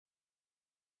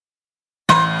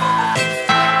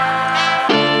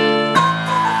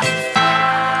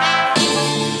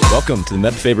Welcome to the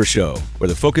Meb Faber Show, where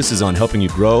the focus is on helping you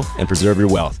grow and preserve your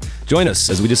wealth. Join us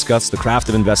as we discuss the craft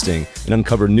of investing and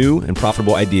uncover new and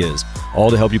profitable ideas,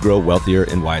 all to help you grow wealthier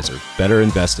and wiser. Better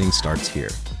investing starts here.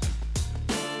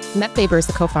 Meb Faber is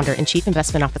the co-founder and chief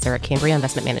investment officer at Cambria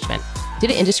Investment Management. Due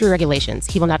to industry regulations,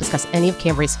 he will not discuss any of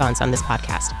Cambria's funds on this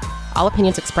podcast. All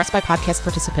opinions expressed by podcast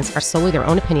participants are solely their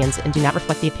own opinions and do not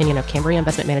reflect the opinion of Cambria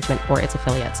Investment Management or its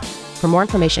affiliates. For more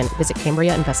information, visit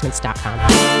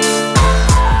CambriaInvestments.com.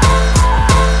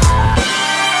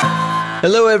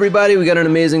 Hello, everybody. We got an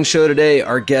amazing show today.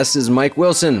 Our guest is Mike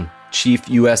Wilson, Chief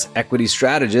U.S. Equity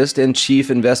Strategist and Chief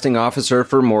Investing Officer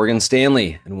for Morgan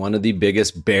Stanley, and one of the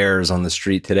biggest bears on the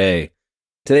street today.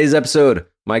 Today's episode,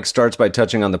 Mike starts by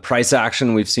touching on the price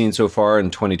action we've seen so far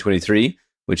in 2023,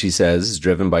 which he says is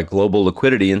driven by global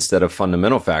liquidity instead of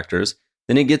fundamental factors.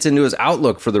 Then he gets into his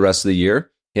outlook for the rest of the year.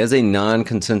 He has a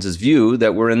non-consensus view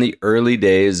that we're in the early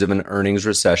days of an earnings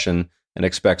recession and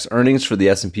expects earnings for the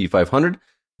S&P 500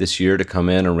 this year to come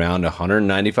in around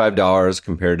 $195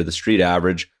 compared to the street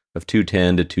average of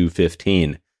 $210 to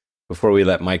 $215. Before we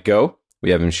let Mike go, we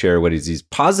have him share what he's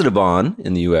positive on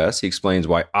in the U.S. He explains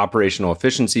why operational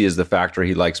efficiency is the factor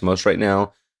he likes most right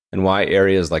now and why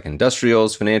areas like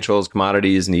industrials, financials,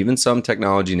 commodities, and even some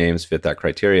technology names fit that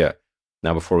criteria.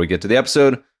 Now, before we get to the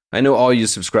episode, I know all you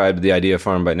subscribe to the Idea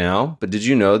Farm by now, but did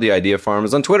you know the Idea Farm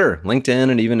is on Twitter, LinkedIn,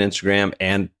 and even Instagram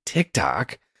and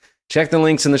TikTok? Check the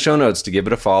links in the show notes to give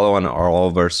it a follow on all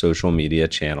of our social media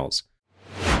channels.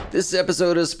 This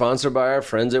episode is sponsored by our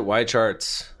friends at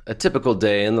YCharts. A typical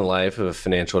day in the life of a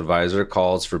financial advisor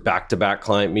calls for back-to-back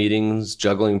client meetings,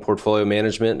 juggling portfolio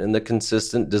management, and the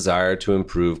consistent desire to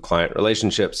improve client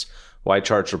relationships.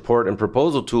 YCharts report and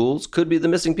proposal tools could be the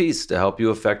missing piece to help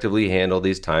you effectively handle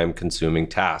these time-consuming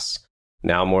tasks.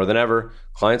 Now more than ever,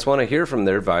 clients want to hear from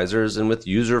their advisors, and with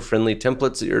user-friendly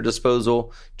templates at your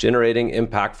disposal, generating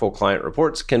impactful client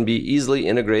reports can be easily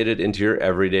integrated into your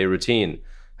everyday routine,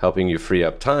 helping you free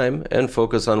up time and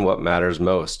focus on what matters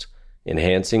most,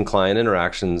 enhancing client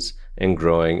interactions and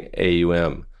growing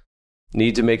AUM.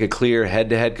 Need to make a clear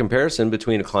head-to-head comparison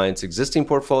between a client's existing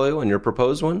portfolio and your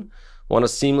proposed one? Want a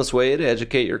seamless way to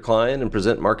educate your client and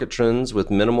present market trends with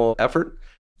minimal effort?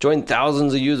 Join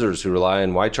thousands of users who rely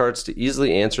on YCharts to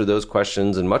easily answer those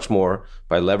questions and much more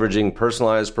by leveraging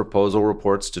personalized proposal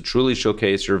reports to truly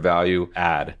showcase your value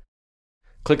add.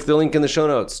 Click the link in the show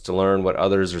notes to learn what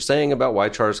others are saying about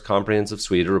YChart's comprehensive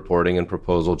suite of reporting and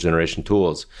proposal generation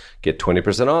tools. Get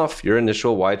 20% off your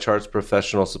initial YCharts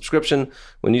professional subscription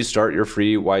when you start your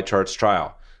free YCharts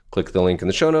trial. Click the link in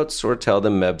the show notes or tell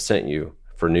them Meb sent you,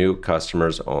 for new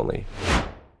customers only.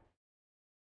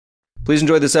 Please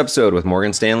enjoy this episode with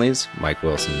Morgan Stanley's Mike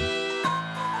Wilson.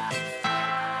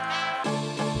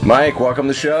 Mike, welcome to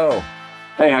the show.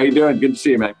 Hey, how you doing? Good to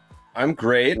see you, man. I'm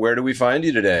great. Where do we find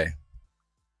you today?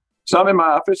 So I'm in my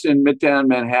office in Midtown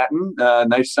Manhattan.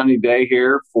 Nice sunny day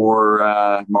here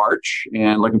for March,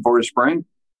 and looking forward to spring.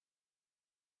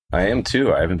 I am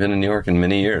too. I haven't been in New York in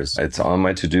many years. It's on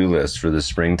my to-do list for the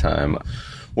springtime.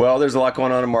 Well, there's a lot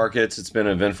going on in markets. It's been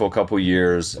an eventful couple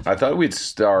years. I thought we'd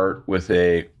start with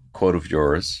a quote of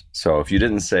yours. So if you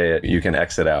didn't say it, you can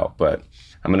exit out, but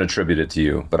I'm going to attribute it to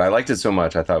you. But I liked it so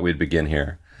much, I thought we'd begin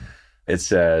here. It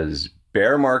says,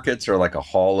 bear markets are like a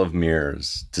hall of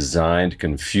mirrors designed to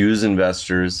confuse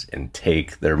investors and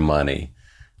take their money.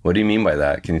 What do you mean by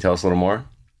that? Can you tell us a little more?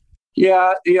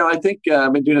 Yeah, I think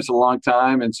I've been doing this a long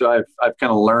time, and so I've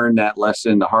kind of learned that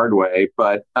lesson the hard way.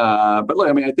 But look,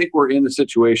 I think we're in the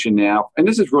situation now, and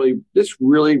this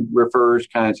really refers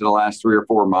kind of to the last 3 or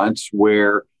 4 months,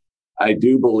 where I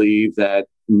do believe that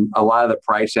a lot of the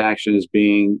price action is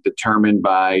being determined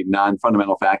by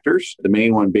non-fundamental factors. The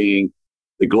main one being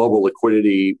the global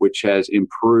liquidity, which has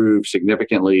improved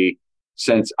significantly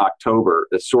since October.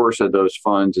 The source of those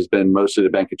funds has been mostly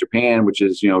the Bank of Japan, which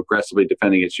is, aggressively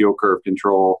defending its yield curve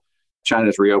control.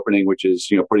 China's reopening, which is,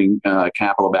 putting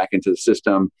capital back into the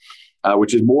system,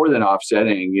 which is more than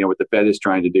offsetting, what the Fed is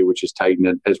trying to do, which is tighten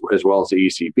it as well as the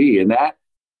ECB. And that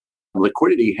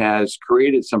liquidity has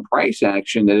created some price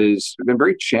action that has been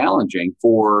very challenging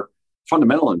for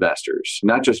fundamental investors,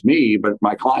 not just me, but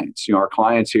my clients. Our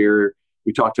clients here,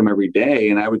 we talk to them every day.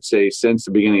 And I would say since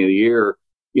the beginning of the year,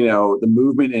 the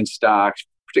movement in stocks,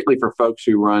 particularly for folks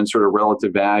who run sort of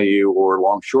relative value or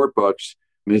long short books,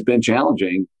 has been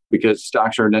challenging because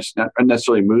stocks are not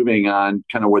necessarily moving on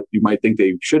kind of what you might think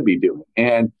they should be doing.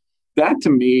 And that to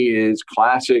me is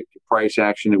classic price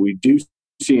action that we do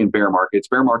see in bear markets.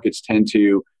 Bear markets tend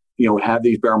to, have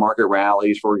these bear market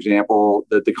rallies, for example.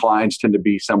 The declines tend to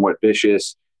be somewhat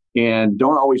vicious and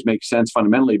don't always make sense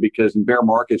fundamentally, because in bear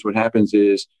markets, what happens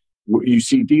is you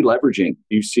see deleveraging.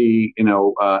 You see,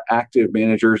 active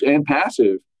managers and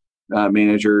passive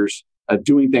managers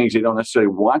doing things they don't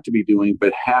necessarily want to be doing,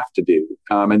 but have to do.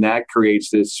 And that creates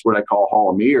this, what I call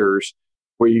hall of mirrors,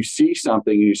 where you see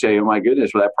something and you say, oh my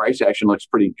goodness, well, that price action looks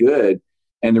pretty good.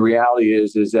 And the reality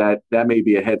is that may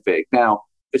be a head fake. Now,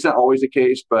 it's not always the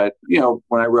case, but,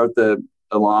 when I wrote the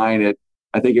line,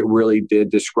 I think it really did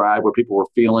describe what people were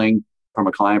feeling from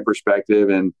a client perspective.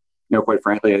 And, quite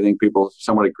frankly, I think people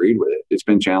somewhat agreed with it. It's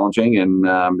been challenging, and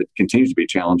it continues to be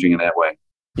challenging in that way.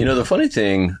 The funny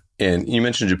thing, and you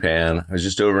mentioned Japan. I was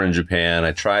just over in Japan.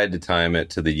 I tried to time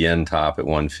it to the yen top at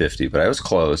 150, but I was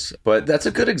close. But that's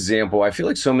a good example. I feel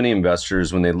like so many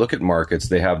investors, when they look at markets,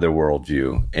 they have their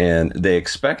worldview and they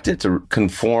expect it to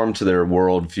conform to their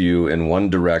worldview in one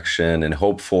direction and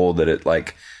hopeful that it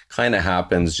kind of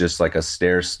happens just like a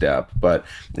stair step. But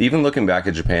even looking back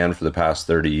at Japan for the past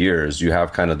 30 years, you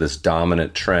have kind of this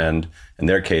dominant trend. In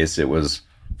their case, it was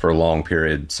for a long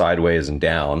period sideways and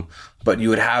down, but you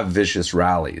would have vicious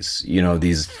rallies,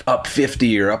 these up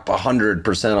 50 or up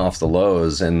 100% off the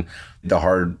lows. And the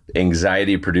hard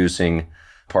anxiety producing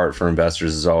part for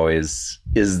investors is always,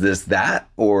 is this that,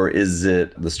 or is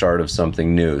it the start of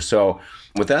something new? So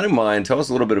with that in mind, tell us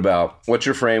a little bit about what's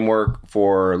your framework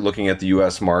for looking at the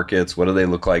U.S. markets? What do they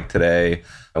look like today?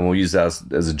 And we'll use that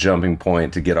as a jumping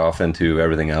point to get off into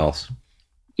everything else.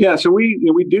 Yeah, so we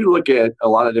do look at a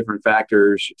lot of different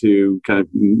factors to kind of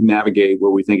navigate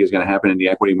what we think is going to happen in the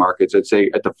equity markets. I'd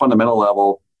say at the fundamental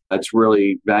level, that's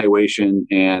really valuation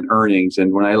and earnings.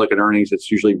 And when I look at earnings, it's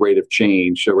usually rate of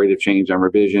change. So rate of change on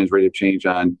revisions, rate of change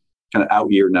on kind of out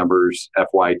year numbers,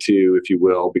 FY2, if you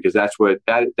will, because that's what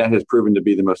that has proven to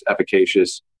be the most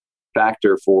efficacious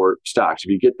factor for stocks.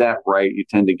 If you get that right, you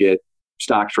tend to get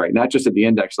stocks right, not just at the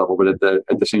index level, but at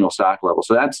the single stock level.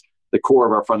 So that's the core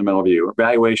of our fundamental view,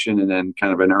 valuation, and then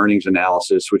kind of an earnings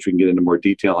analysis, which we can get into more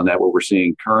detail on that, what we're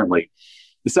seeing currently.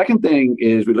 The second thing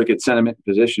is we look at sentiment and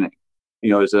positioning,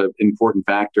 as an important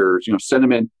factor.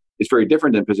 Sentiment is very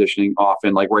different than positioning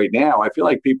often. Like right now, I feel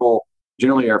like people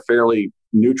generally are fairly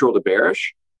neutral to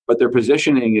bearish, but their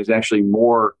positioning is actually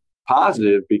more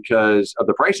positive because of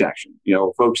the price action.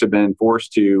 Folks have been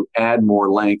forced to add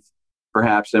more length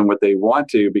perhaps than what they want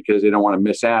to because they don't want to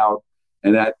miss out.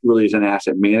 And that really is an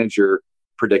asset manager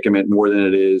predicament more than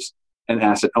it is an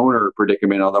asset owner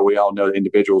predicament, although we all know that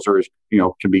individuals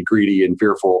can be greedy and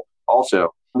fearful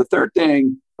also. The third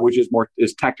thing, which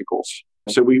is technicals.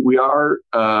 So we're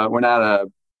not a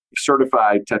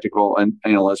certified technical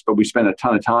analyst, but we spend a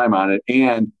ton of time on it.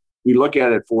 And we look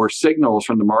at it for signals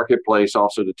from the marketplace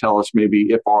also to tell us maybe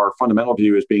if our fundamental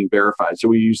view is being verified. So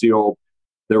we use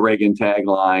the Reagan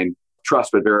tagline,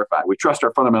 trust but verify. We trust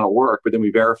our fundamental work, but then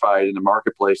we verify it in the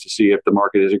marketplace to see if the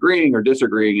market is agreeing or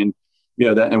disagreeing, and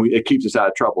it keeps us out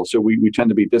of trouble. So we tend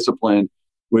to be disciplined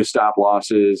with stop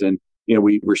losses, and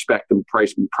we respect the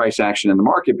price action in the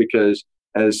market because,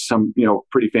 as some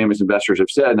pretty famous investors have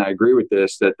said, and I agree with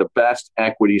this, that the best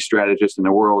equity strategist in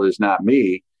the world is not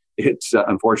me. It's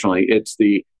unfortunately it's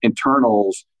the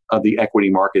internals of the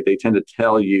equity market. They tend to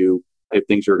tell you if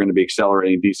things are going to be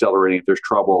accelerating, decelerating, if there's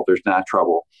trouble, if there's not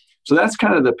trouble. So that's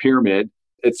kind of the pyramid.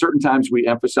 At certain times, we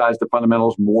emphasize the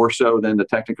fundamentals more so than the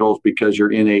technicals because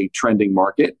you're in a trending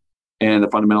market and the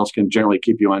fundamentals can generally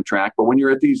keep you on track. But when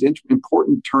you're at these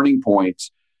important turning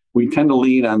points, we tend to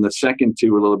lean on the second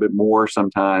two a little bit more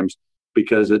sometimes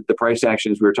because the price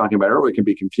actions we were talking about earlier can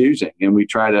be confusing. And we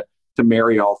try to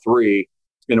marry all three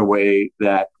in a way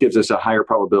that gives us a higher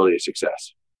probability of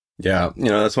success. Yeah,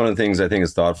 that's one of the things I think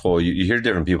is thoughtful. You hear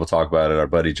different people talk about it. Our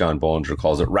buddy John Bollinger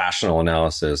calls it rational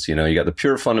analysis. You got the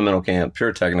pure fundamental camp,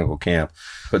 pure technical camp.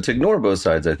 But to ignore both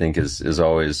sides, I think is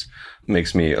always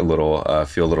makes me a little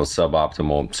feel a little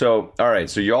suboptimal. So, all right.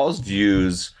 So y'all's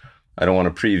views, I don't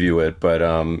want to preview it, but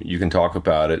you can talk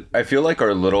about it. I feel like are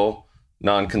a little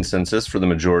non-consensus for the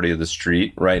majority of the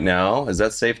street right now. Is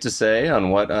that safe to say on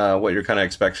what you're kind of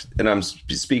expect? And I'm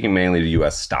speaking mainly to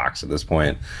U.S. stocks at this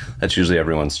point. That's usually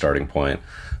everyone's starting point.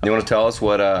 You want to tell us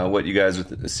what you guys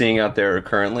are seeing out there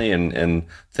currently and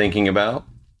thinking about?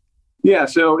 Yeah,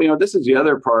 so this is the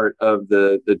other part of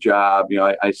the job.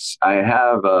 I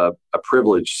have a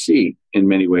privileged seat in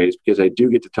many ways because I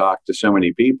do get to talk to so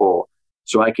many people,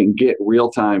 so I can get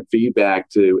real-time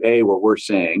feedback to A, what we're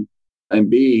saying, and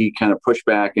B, kind of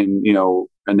pushback and,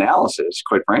 analysis,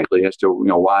 quite frankly, as to,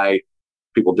 why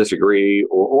people disagree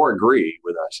or agree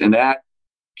with us. And that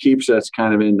keeps us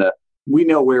kind of we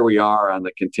know where we are on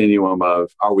the continuum of,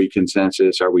 are we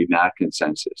consensus? Are we not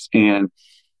consensus? And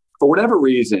for whatever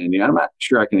reason, I'm not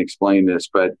sure I can explain this,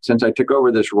 but since I took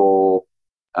over this role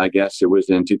I guess it was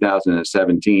in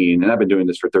 2017, and I've been doing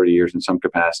this for 30 years in some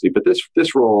capacity, but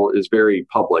this role is very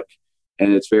public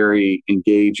and it's very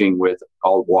engaging with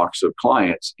all walks of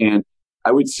clients. And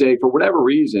I would say for whatever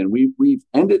reason, we've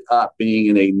ended up being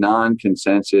in a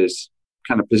non-consensus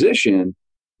kind of position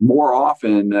more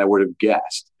often than I would have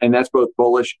guessed. And that's both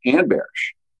bullish and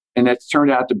bearish. And that's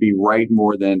turned out to be right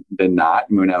more than not. I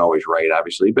mean, we're not always right,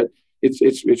 obviously, but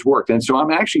it's worked. And so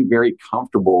I'm actually very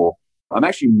comfortable. I'm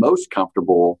actually most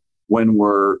comfortable when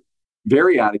we're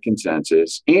very out of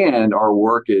consensus and our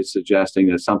work is suggesting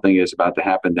that something is about to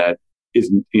happen that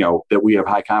is, that we have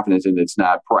high confidence in, it's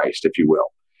not priced, if you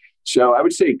will. So I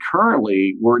would say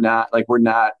currently we're not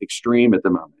extreme at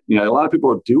the moment. A lot of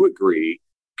people do agree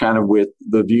kind of with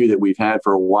the view that we've had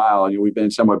for a while. We've been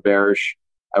somewhat bearish,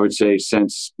 I would say,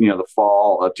 since, the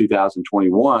fall of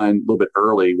 2021, a little bit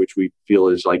early, which we feel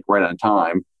is like right on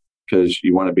time because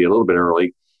you want to be a little bit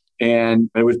early. And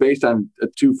it was based on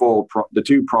the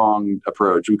two-pronged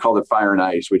approach. We called it fire and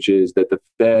ice, which is that the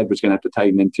Fed was going to have to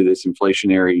tighten into this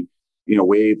inflationary,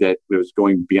 wave that was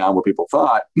going beyond what people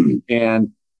thought. And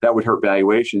that would hurt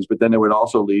valuations, but then it would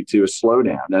also lead to a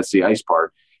slowdown. That's the ice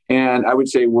part. And I would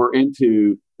say we're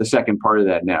into the second part of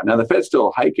that now. Now, the Fed's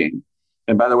still hiking.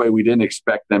 And by the way, we didn't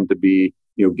expect them to be,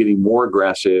 getting more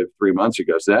aggressive 3 months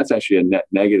ago. So that's actually a net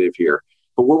negative here.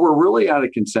 But where we're really out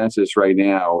of consensus right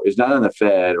now is not on the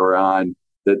Fed or on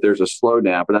that there's a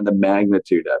slowdown, but on the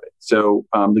magnitude of it. So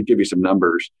to give you some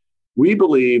numbers, we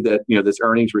believe that, this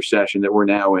earnings recession that we're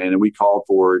now in, and we called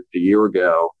for it a year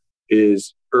ago,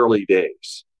 is early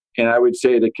days. And I would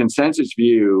say the consensus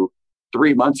view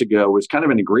 3 months ago was kind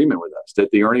of in agreement with us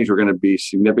that the earnings were going to be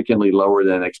significantly lower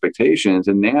than expectations.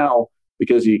 And now,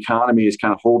 because the economy is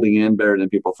kind of holding in better than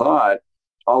people thought,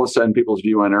 all of a sudden people's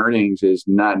view on earnings is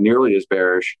not nearly as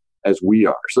bearish as we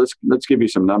are. So let's give you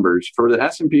some numbers. For the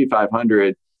S&P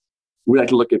 500, we like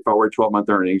to look at forward 12-month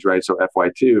earnings, right? So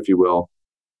FY2, if you will.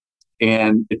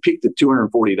 And it peaked at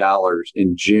 $240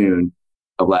 in June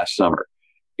of last summer.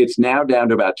 It's now down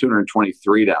to about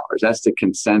 $223. That's the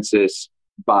consensus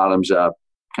bottoms up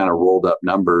kind of rolled up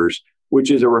numbers, which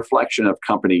is a reflection of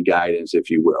company guidance, if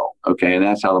you will. Okay. And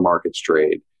that's how the markets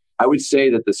trade. I would say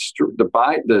that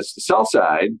the sell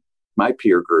side, my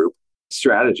peer group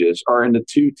strategists, are in the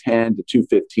 210 to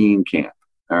 215 camp.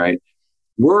 All right.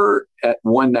 We're at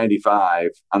 195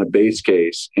 on a base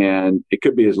case, and it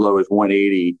could be as low as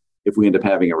 180 if we end up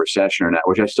having a recession or not,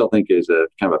 which I still think is a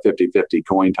kind of a 50-50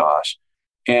 coin toss.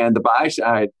 And the buy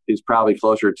side is probably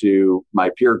closer to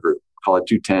my peer group, call it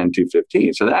 210,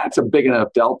 215. So that's a big enough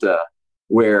delta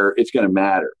where it's going to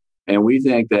matter. And we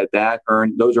think that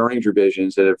those earnings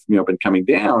revisions that have been coming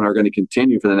down are going to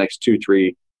continue for the next 2,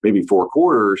 3, maybe 4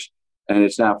 quarters, and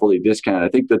it's not fully discounted. I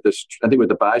think what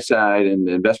the buy side and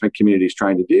the investment community is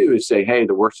trying to do is say, hey,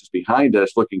 the worst is behind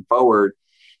us, looking forward,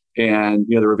 and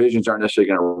the revisions aren't necessarily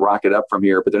going to rocket up from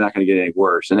here, but they're not going to get any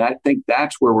worse. And I think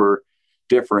that's where we're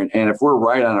different. And if we're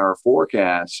right on our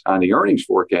forecasts, on the earnings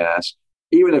forecast,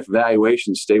 even if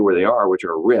valuations stay where they are, which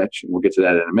are rich, and we'll get to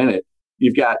that in a minute,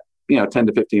 you've got 10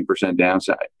 to 15%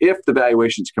 downside. If the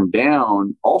valuations come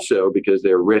down also because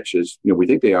they're rich as we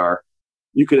think they are,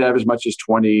 you could have as much as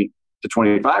 20 to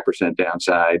 25%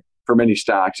 downside for many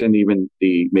stocks and even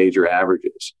the major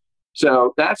averages.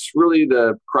 So that's really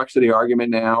the crux of the argument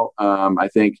now. I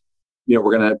think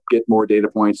we're going to get more data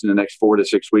points in the next 4 to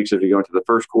 6 weeks as we go into the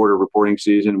first quarter reporting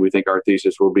season. We think our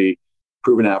thesis will be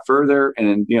proven out further.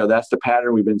 And, that's the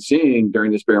pattern we've been seeing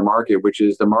during this bear market, which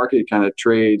is the market kind of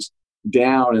trades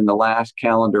down in the last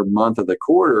calendar month of the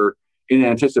quarter in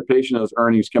anticipation of those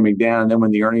earnings coming down. And then when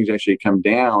the earnings actually come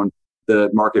down, the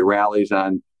market rallies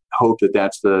on hope that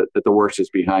the worst is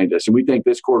behind us. And we think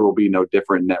this quarter will be no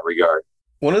different in that regard.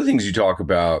 One of the things you talk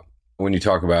about when you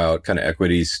talk about kind of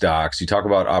equity stocks, you talk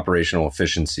about operational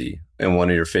efficiency and one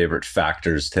of your favorite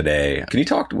factors today. Can you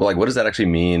talk, what does that actually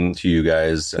mean to you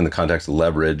guys in the context of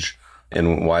leverage,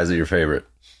 and why is it your favorite?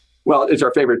 Well, it's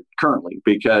our favorite currently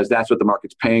because that's what the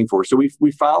market's paying for. So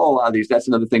we follow a lot of these. That's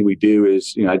another thing we do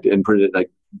is, I didn't put it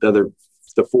like the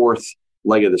fourth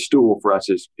leg of the stool for us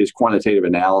is quantitative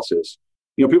analysis.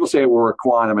 People say we're a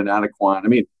quant, I'm not a quant. I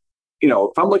mean,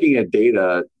 if I'm looking at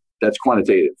data, that's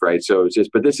quantitative, right? So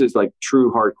but this is like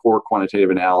true hardcore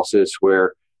quantitative analysis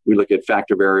where we look at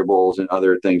factor variables and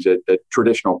other things that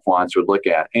traditional quants would look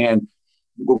at. And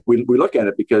we look at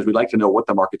it because we like to know what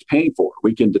the market's paying for.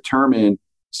 We can determine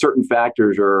certain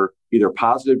factors are either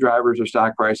positive drivers of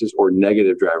stock prices or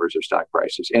negative drivers of stock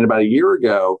prices. And about a year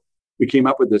ago, we came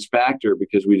up with this factor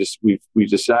because we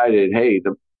decided, hey,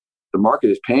 the market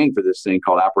is paying for this thing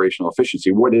called operational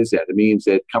efficiency. What is that? It means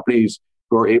that companies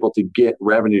who are able to get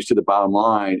revenues to the bottom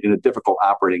line in a difficult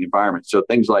operating environment. So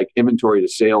things like inventory to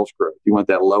sales growth, you want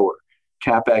that lower.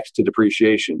 CapEx to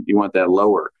depreciation, you want that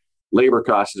lower. Labor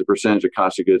costs as a percentage of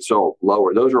cost of goods sold,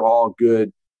 lower. Those are all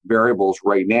good variables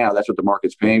right now. That's what the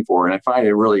market's paying for. And I find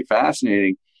it really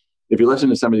fascinating. If you listen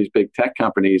to some of these big tech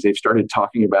companies, they've started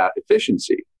talking about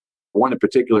efficiency. One in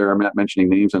particular, I'm not mentioning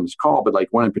names on this call, but like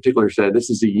one in particular said, this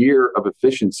is a year of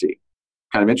efficiency.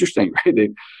 Kind of interesting, right?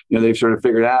 They've sort of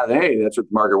figured out, hey, that's what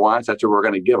the market wants. That's what we're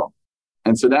going to give them.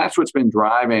 And so that's what's been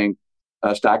driving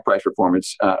stock price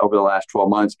performance over the last 12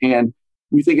 months. And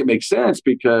we think it makes sense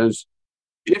because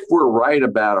if we're right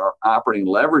about our operating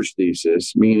leverage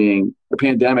thesis, meaning the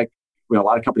pandemic, a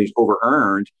lot of companies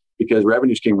over-earned because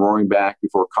revenues came roaring back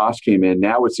before costs came in.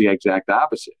 Now it's the exact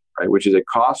opposite, right? Which is that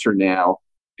costs are now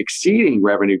exceeding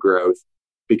revenue growth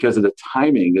because of the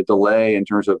timing, the delay in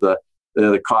terms of the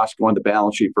costs go on the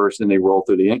balance sheet first, and they roll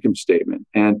through the income statement.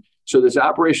 And so this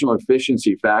operational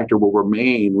efficiency factor will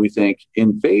remain, we think,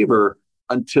 in favor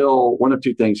until one of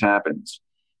two things happens.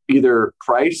 Either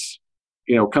price,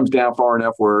 comes down far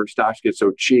enough where stocks get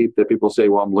so cheap that people say,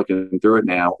 well, I'm looking through it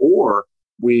now. Or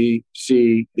we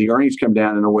see the earnings come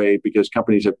down in a way because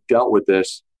companies have dealt with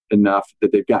this enough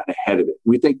that they've gotten ahead of it.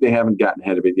 We think they haven't gotten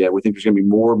ahead of it yet. We think there's going to be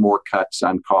more and more cuts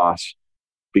on costs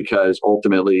because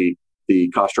ultimately the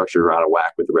cost structure are out of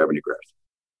whack with the revenue growth.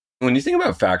 When you think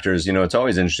about factors, it's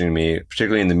always interesting to me,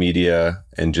 particularly in the media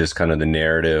and just kind of the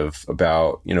narrative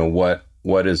about,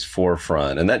 what is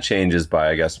forefront. And that changes by,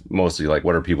 I guess, mostly like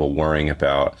what are people worrying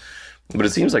about. But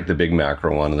it seems like the big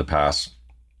macro one in the past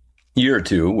year or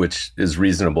two, which is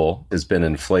reasonable, has been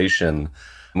inflation,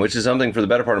 which is something for the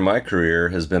better part of my career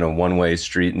has been a one-way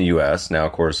street in the U.S. Now,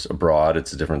 of course, abroad,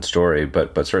 it's a different story,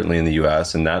 but certainly in the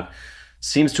U.S. And that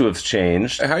seems to have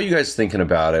changed. How are you guys thinking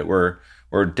about it? We're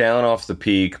down off the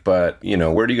peak, but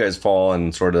where do you guys fall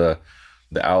in sort of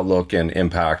the outlook and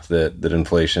impact that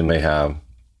inflation may have?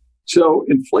 So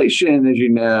inflation, as you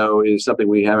know, is something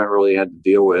we haven't really had to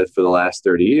deal with for the last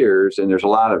 30 years. And there's a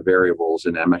lot of variables,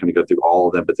 and I'm not going to go through all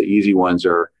of them, but the easy ones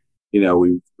are,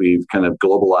 we've kind of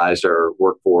globalized our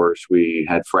workforce. We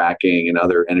had fracking and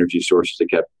other energy sources that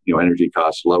kept, energy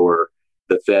costs lower.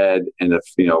 The Fed and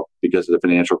because of the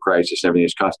financial crisis,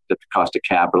 everything's the cost of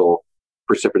capital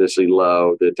precipitously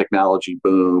low. The technology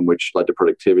boom, which led to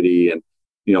productivity and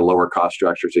lower cost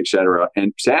structures, et cetera.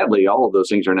 And sadly, all of those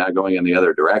things are now going in the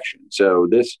other direction. So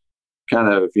this kind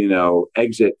of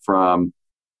exit from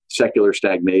secular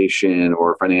stagnation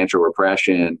or financial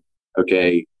repression,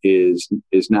 is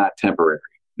not temporary.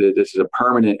 This is a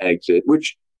permanent exit,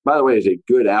 which, by the way, is a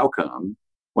good outcome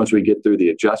once we get through the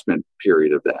adjustment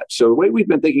period of that. So the way we've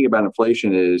been thinking about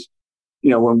inflation is,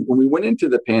 when we went into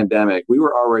the pandemic, we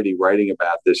were already writing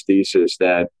about this thesis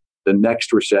that the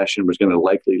next recession was going to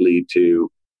likely lead to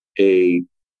a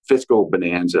fiscal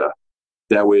bonanza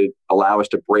that would allow us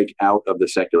to break out of the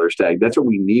secular stag. That's what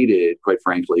we needed, quite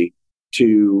frankly,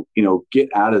 to get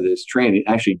out of this trend and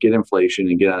actually get inflation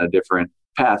and get on a different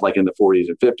path, like in the 40s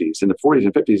and 50s. In the 40s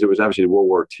and 50s, it was obviously World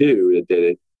War II that did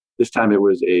it. This time it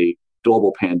was a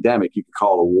global pandemic. You could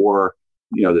call it a war,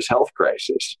 this health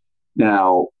crisis.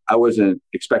 Now, I wasn't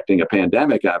expecting a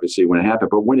pandemic, obviously, when it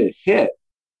happened, but when it hit,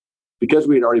 because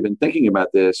we had already been thinking about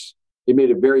this, it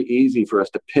made it very easy for us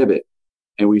to pivot.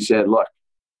 And we said, look,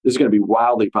 this is going to be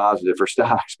wildly positive for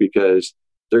stocks because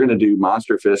they're going to do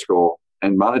monster fiscal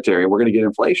and monetary, and we're going to get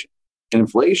inflation. And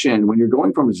inflation, when you're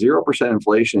going from 0%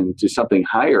 inflation to something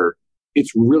higher,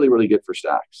 it's really, really good for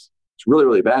stocks. It's really,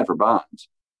 really bad for bonds,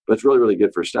 but it's really, really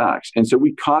good for stocks. And so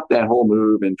we caught that whole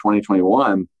move in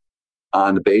 2021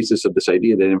 on the basis of this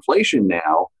idea that inflation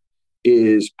now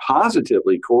is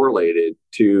positively correlated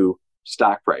to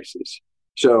stock prices.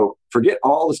 So forget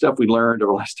all the stuff we learned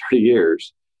over the last 30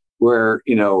 years where,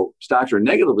 stocks are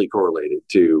negatively correlated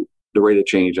to the rate of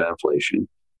change on inflation.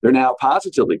 They're now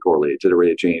positively correlated to the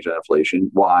rate of change on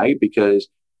inflation. Why? Because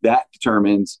that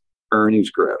determines earnings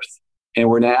growth. And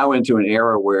we're now into an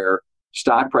era where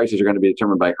stock prices are going to be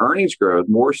determined by earnings growth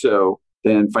more so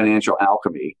than financial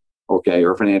alchemy,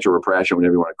 or financial repression,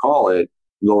 whatever you want to call it,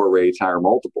 lower rates, higher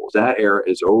multiples. That era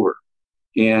is over.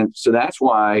 And so that's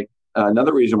why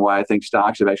another reason why I think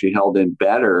stocks have actually held in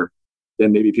better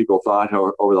than maybe people thought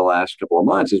over the last couple of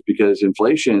months is because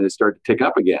inflation has started to tick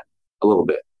up again a little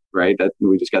bit, right?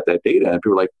 We just got that data and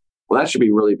people are like, well, that should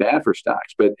be really bad for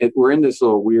stocks. But we're in this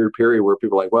little weird period where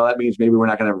people are like, well, that means maybe we're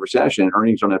not going to have a recession.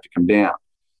 Earnings don't have to come down.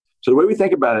 So the way we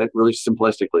think about it really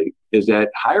simplistically is that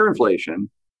higher inflation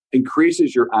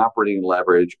increases your operating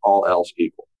leverage, all else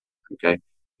equal,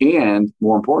 And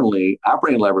more importantly,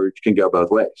 operating leverage can go both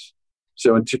ways.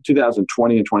 So in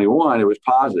 2020 and 21, it was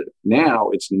positive. Now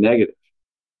it's negative.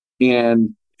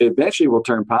 And eventually will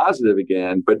turn positive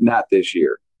again, but not this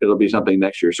year. It'll be something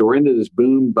next year. So we're into this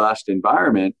boom bust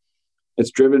environment.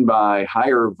 It's driven by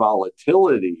higher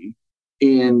volatility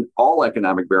in all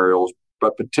economic variables,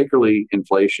 but particularly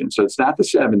inflation. So it's not the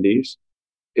 70s,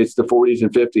 it's the 40s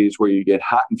and 50s where you get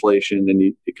hot inflation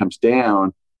and it comes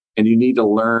down, and you need to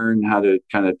learn how to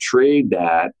kind of trade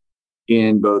that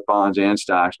in both bonds and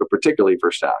stocks, but particularly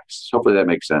for stocks. Hopefully that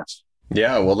makes sense.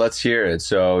 Yeah, well, let's hear it.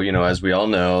 So, as we all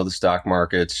know, the stock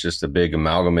market's just a big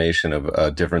amalgamation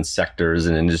of different sectors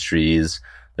and industries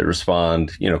that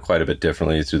respond, quite a bit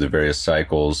differently through the various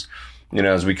cycles.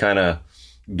 As we kind of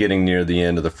getting near the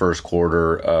end of the first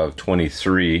quarter of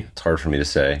 23, it's hard for me to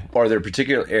say. Are there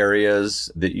particular areas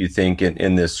that you think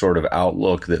in this sort of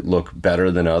outlook that look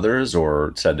better than others,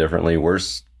 or said differently,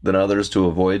 worse than others to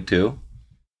avoid too?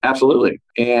 Absolutely.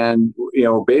 And,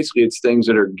 basically it's things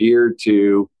that are geared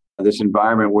to this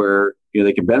environment where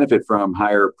they can benefit from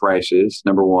higher prices,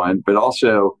 number one, but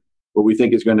also what we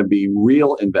think is going to be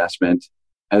real investment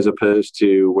as opposed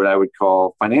to what I would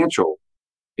call financial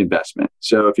investment.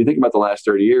 So if you think about the last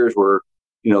 30 years where,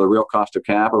 the real cost of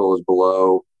capital is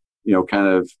below, kind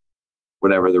of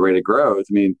whatever the rate of growth,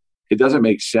 it doesn't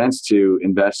make sense to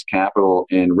invest capital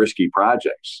in risky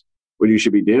projects. What you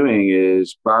should be doing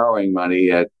is borrowing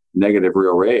money at negative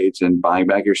real rates and buying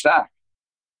back your stock.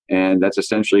 And that's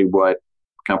essentially what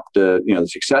the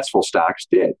successful stocks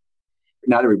did.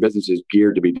 Not every business is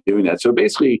geared to be doing that. So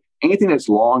basically, anything that's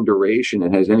long duration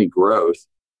and has any growth,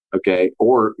 okay,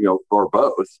 or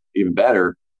both, even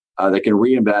better, that can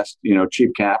reinvest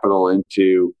cheap capital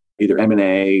into either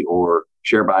M&A or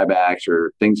share buybacks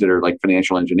or things that are like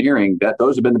financial engineering.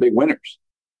 Those have been the big winners.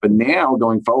 But now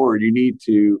going forward, you need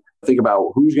to think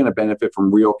about who's going to benefit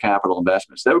from real capital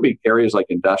investments. That would be areas like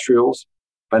industrials,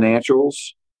 financials,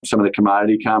 some of the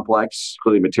commodity complex,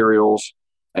 clearly materials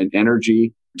and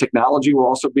energy. Technology will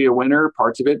also be a winner,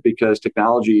 parts of it, because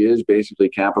technology is basically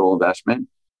capital investment.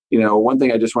 One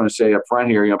thing I just want to say up front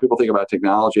here, people think about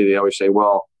technology, they always say,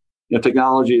 well,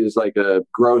 technology is like a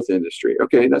growth industry.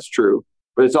 Okay, that's true,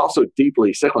 but it's also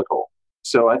deeply cyclical.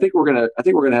 So I think we're going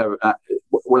to have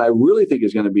what I really think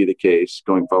is going to be the case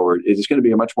going forward is it's going to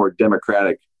be a much more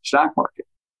democratic stock market.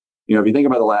 If you think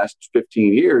about the last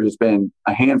 15 years, it's been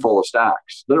a handful of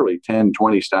stocks, literally 10,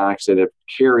 20 stocks that have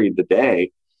carried the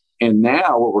day. And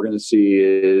now what we're going to see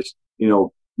is,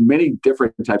 many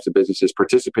different types of businesses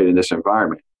participate in this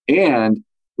environment. And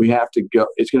we have to go,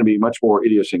 it's going to be much more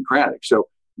idiosyncratic. So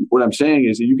what I'm saying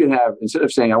is that you can have, instead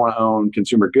of saying I want to own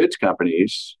consumer goods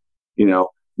companies,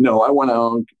 no, I want to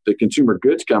own the consumer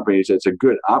goods companies that's a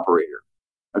good operator.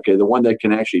 Okay, the one that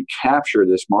can actually capture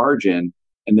this margin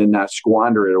and then not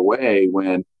squander it away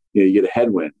when you get a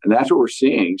headwind. And that's what we're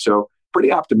seeing. So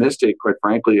pretty optimistic, quite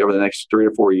frankly, over the next 3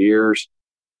 to 4 years,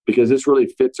 because this really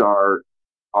fits our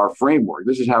framework.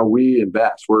 This is how we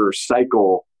invest. We're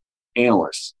cycle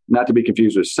analysts, not to be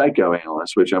confused with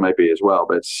psychoanalysts, which I might be as well,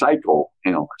 but cycle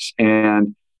analysts.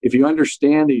 And if you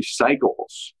understand these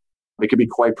cycles, it can be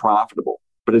quite profitable,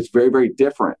 but it's very, very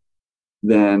different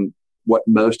than what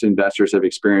most investors have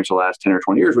experienced the last 10 or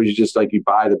 20 years, which is just like you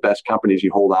buy the best companies,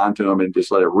 you hold on to them and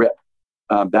just let it rip.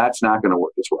 That's not going to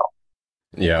work as well.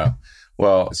 Yeah.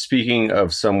 Well, speaking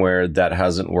of somewhere that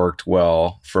hasn't worked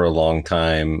well for a long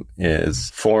time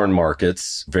is foreign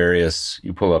markets.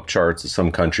 You pull up charts of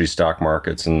some countries' stock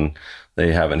markets and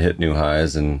they haven't hit new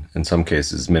highs in some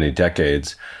cases, many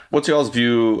decades. What's y'all's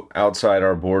view outside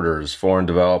our borders? Foreign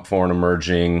developed, foreign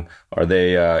emerging. Are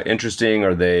they interesting?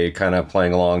 Are they kind of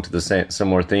playing along to the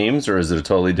similar themes, or is it a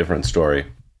totally different story?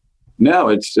 No,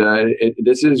 this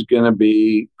is going to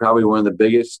be probably one of the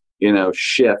biggest,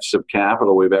 shifts of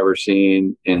capital we've ever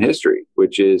seen in history,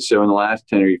 which is, so in the last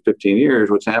 10 or 15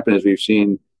 years, what's happened is we've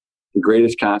seen the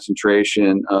greatest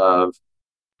concentration of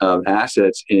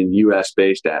assets in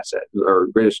U.S.-based assets, or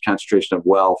greatest concentration of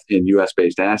wealth in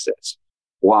U.S.-based assets.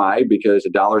 Why? Because the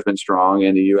dollar's been strong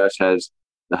and the U.S. has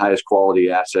the highest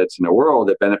quality assets in the world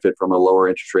that benefit from a lower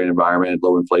interest rate environment,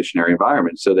 low inflationary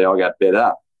environment. So they all got bid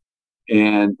up.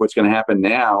 And what's going to happen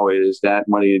now is that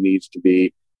money needs to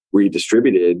be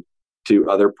redistributed to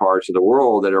other parts of the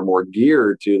world that are more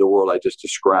geared to the world I just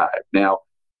described. Now,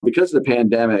 because of the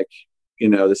pandemic,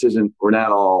 we're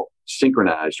not all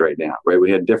synchronized right now, right? We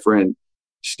had different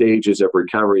stages of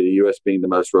recovery, the U.S. being the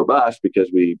most robust because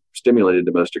we stimulated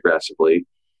the most aggressively.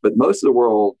 But most of the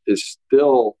world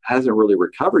hasn't really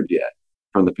recovered yet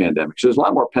from the pandemic. So there's a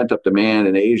lot more pent-up demand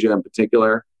in Asia in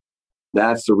particular.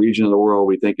 That's the region of the world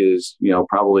we think is,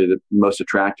 probably the most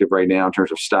attractive right now in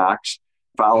terms of stocks,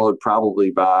 followed probably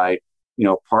by,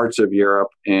 parts of Europe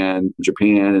and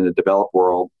Japan and the developed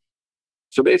world.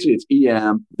 So basically it's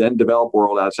EM, then developed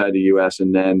world outside the US,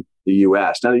 and then the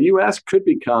US. Now the US could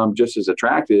become just as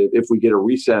attractive if we get a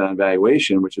reset on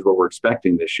valuation, which is what we're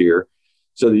expecting this year.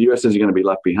 So the US isn't going to be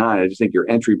left behind. I just think your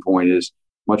entry point is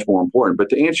much more important. But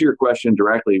to answer your question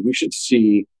directly, we should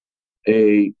see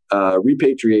a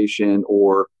repatriation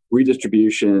or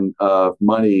redistribution of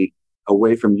money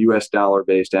away from US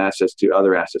dollar-based assets to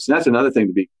other assets. And that's another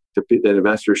thing that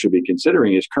investors should be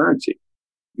considering is currency.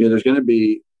 There's going to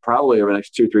be probably over the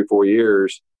next 2, 3, 4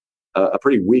 years, a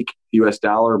pretty weak US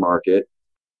dollar market.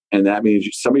 And that means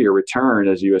some of your return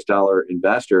as a US dollar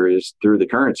investor is through the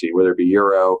currency, whether it be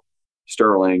euro,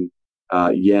 sterling,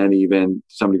 yen, even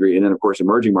to some degree. And then, of course,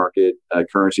 emerging market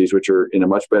currencies, which are in a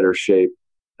much better shape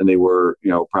than they were,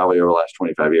 probably over the last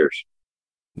 25 years.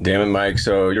 Damn it, Mike.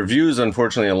 So your views,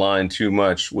 unfortunately, align too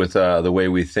much with the way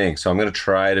we think. So I'm going to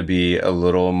try to be a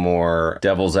little more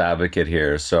devil's advocate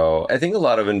here. So I think a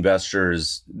lot of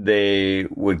investors, they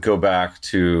would go back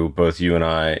to both you and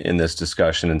I in this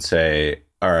discussion and say,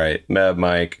 all right,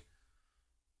 Mike,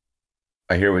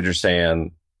 I hear what you're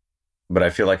saying, but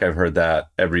I feel like I've heard that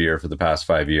every year for the past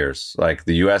 5 years. Like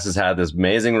the US has had this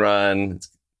amazing run.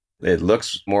 It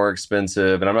looks more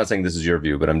expensive. And I'm not saying this is your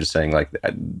view, but I'm just saying, like,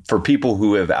 for people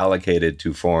who have allocated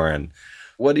to foreign,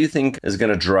 what do you think is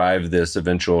going to drive this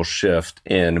eventual shift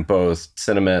in both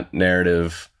sentiment,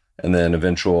 narrative, and then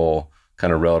eventual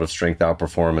kind of relative strength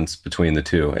outperformance between the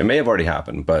two? It may have already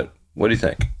happened, but what do you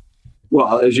think?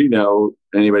 Well, as you know,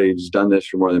 anybody who's done this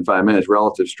for more than 5 minutes,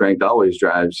 relative strength always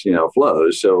drives,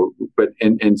 flows. So, but,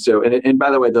 and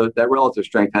by the way, that relative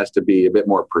strength has to be a bit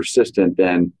more persistent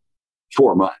than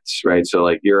 4 months, right? So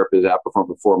like Europe is outperformed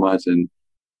for 4 months and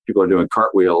people are doing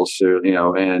cartwheels,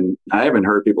 and I haven't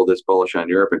heard people this bullish on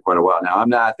Europe in quite a while. Now, I'm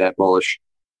not that bullish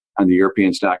on the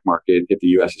European stock market if the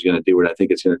US is going to do what I think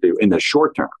it's going to do in the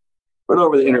short term. But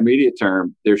over the intermediate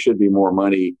term, there should be more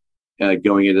money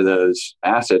going into those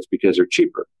assets because they're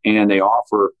cheaper and they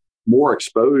offer more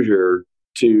exposure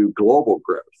to global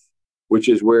growth, which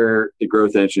is where the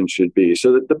growth engine should be.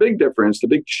 So the big difference, the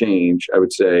big change, I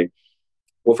would say,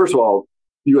 well, first of all,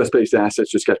 US-based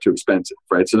assets just got too expensive,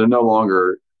 right? So they're no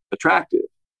longer attractive.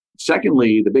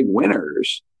 Secondly, the big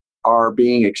winners are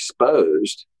being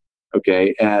exposed,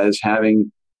 okay, as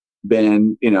having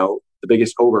been, the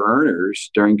biggest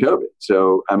over-earners during COVID.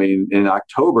 So, in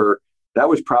October, that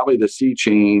was probably the sea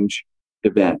change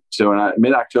event. So in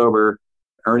mid-October,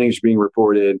 earnings being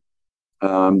reported,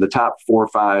 the top 4 or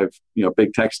 5,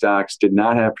 big tech stocks did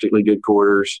not have particularly good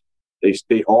quarters.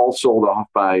 They all sold off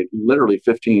by literally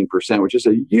 15%, which is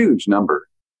a huge number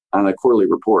on a quarterly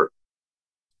report.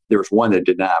 There was one that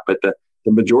did not, but the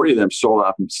majority of them sold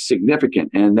off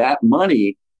significant. And that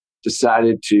money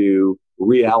decided to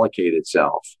reallocate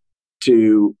itself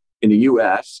to, in the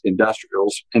US,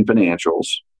 industrials and financials.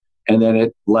 And then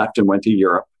it left and went to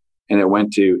Europe and it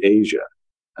went to Asia,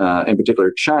 in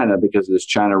particular China, because of this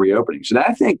China reopening. So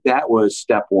I think that was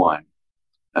step one.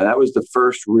 That was the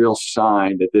first real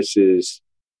sign that this is,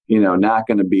 not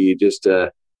going to be just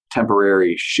a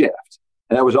temporary shift.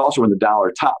 And that was also when the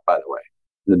dollar topped, by the way.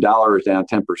 The dollar is down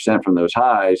 10% from those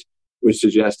highs, which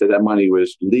suggests that money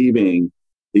was leaving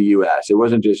the U.S. It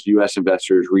wasn't just U.S.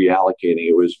 investors reallocating.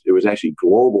 It was actually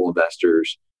global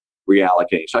investors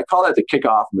reallocating. So I call that the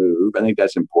kickoff move. I think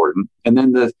that's important. And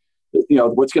then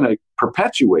what's going to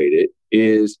perpetuate it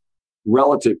is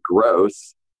relative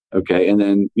growth. Okay. And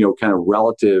then, kind of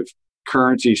relative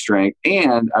currency strength.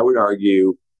 And I would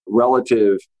argue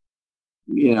relative,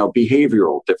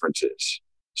 behavioral differences.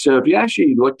 So if you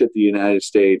actually looked at the United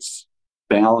States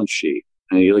balance sheet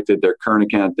and you looked at their current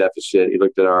account deficit, you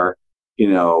looked at our,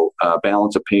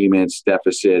 balance of payments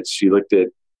deficits, you looked at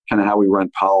kind of how we run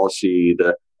policy,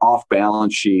 the off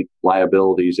balance sheet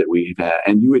liabilities that we've had.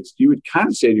 And you would kind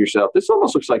of say to yourself, this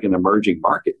almost looks like an emerging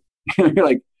market. You're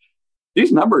like,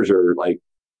 these numbers are like,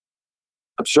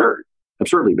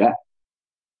 absurdly bad.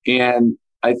 And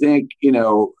I think,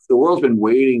 the world's been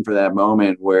waiting for that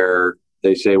moment where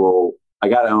they say, well, I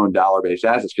got to own dollar-based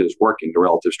assets because it's working, the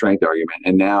relative strength argument.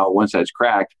 And now once that's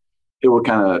cracked, it will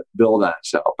kind of build on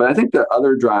itself. But I think the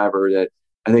other driver that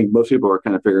I think most people are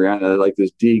kind of figuring out, like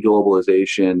this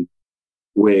de-globalization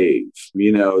wave,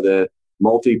 the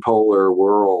multipolar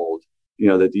world,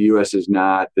 that the U.S. is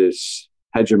not this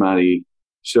hegemony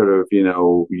sort of,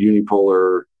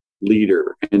 unipolar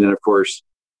leader. And then, of course,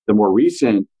 the more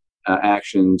recent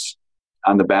actions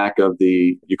on the back of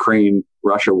the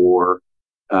Ukraine-Russia war,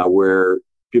 where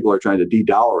people are trying to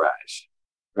de-dollarize,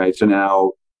 right? So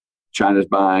now China's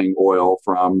buying oil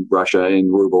from Russia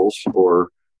in rubles or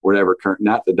whatever,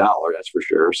 not the dollar, that's for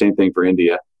sure. Same thing for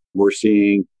India. We're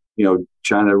seeing,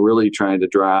 China really trying to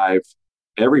drive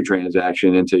every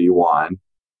transaction into yuan.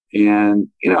 And,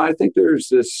 I think there's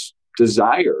this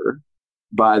desire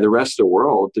by the rest of the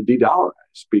world to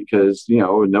de-dollarize because,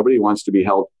 nobody wants to be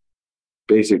held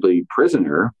basically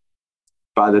prisoner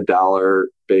by the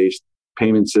dollar-based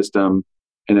payment system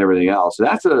and everything else.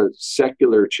 That's a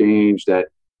secular change that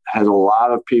has a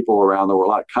lot of people around the world,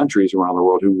 a lot of countries around the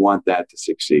world who want that to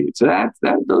succeed. So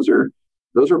those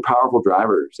are powerful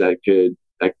drivers that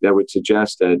would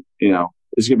suggest that,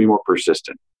 this is going to be more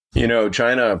persistent.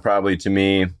 China probably, to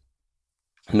me,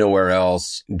 nowhere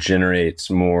else generates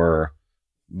more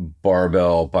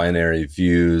barbell binary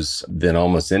views than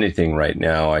almost anything right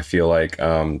now. I feel like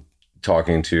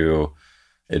talking to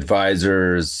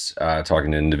advisors,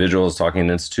 talking to individuals, talking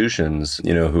to institutions,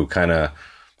 who kind of,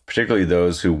 particularly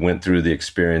those who went through the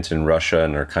experience in Russia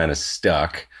and are kind of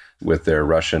stuck with their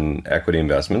Russian equity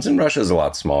investments. And Russia is a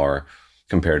lot smaller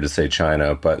compared to, say,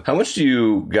 China. But how much do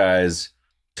you guys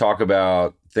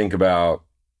think about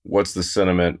what's the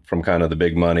sentiment from kind of the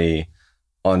big money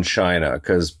on China?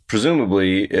 Because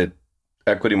presumably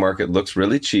equity market looks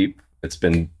really cheap. It's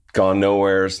been gone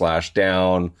nowhere /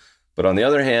 down. But on the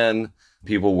other hand,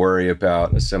 people worry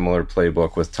about a similar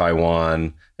playbook with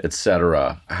Taiwan, et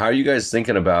cetera. How are you guys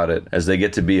thinking about it as they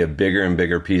get to be a bigger and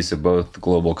bigger piece of both the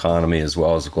global economy as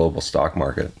well as the global stock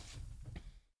market?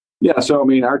 Yeah, so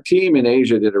our team in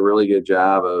Asia did a really good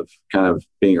job of kind of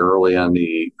being early on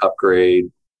the upgrade,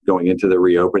 going into the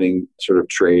reopening sort of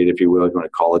trade, if you will, if you want to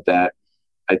call it that.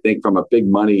 I think from a big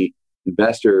money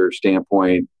investor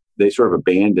standpoint, they sort of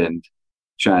abandoned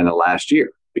China last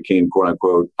year, became quote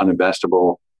unquote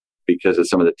uninvestable because of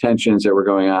some of the tensions that were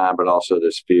going on, but also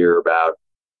this fear about,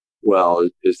 well,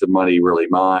 is the money really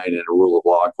mine, and a rule of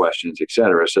law questions, et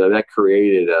cetera. So that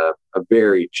created a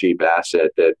very cheap asset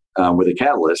that with a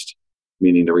catalyst,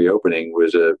 meaning the reopening,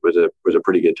 was a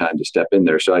pretty good time to step in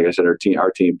there. So like I said, our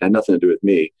team had nothing to do with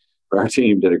me, but our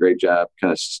team did a great job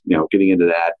kind of, getting into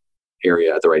that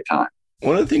area at the right time.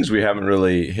 One of the things we haven't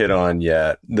really hit on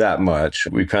yet that much,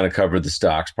 we kind of covered the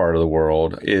stocks part of the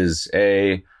world, is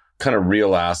kind of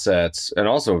real assets and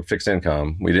also fixed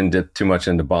income. We didn't dip too much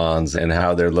into bonds and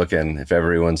how they're looking. If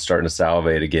everyone's starting to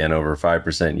salivate again over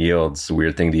 5% yields, it's a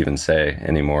weird thing to even say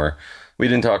anymore. We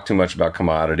didn't talk too much about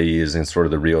commodities and sort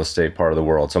of the real estate part of the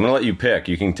world. So I'm going to let you pick.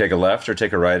 You can take a left or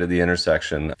take a right at the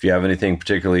intersection. If you have anything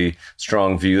particularly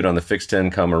strong viewed on the fixed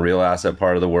income or real asset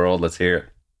part of the world, let's hear it.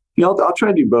 I'll try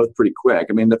to do both pretty quick.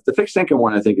 The fixed income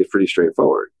one, I think, is pretty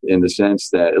straightforward in the sense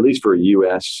that, at least for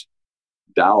U.S.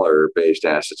 dollar-based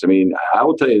assets, I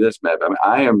will tell you this, Matt,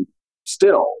 I am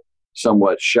still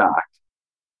somewhat shocked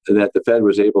that the Fed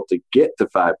was able to get to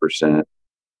 5%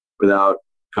 without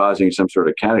causing some sort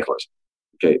of cataclysm.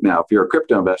 Okay, now, if you're a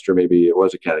crypto investor, maybe it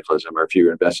was a cataclysm, or if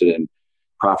you're invested in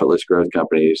profitless growth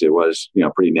companies, it was,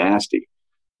 pretty nasty.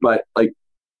 But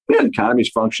the economy's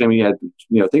functioning.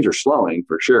 Things are slowing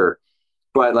for sure,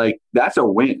 but that's a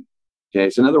win. Okay,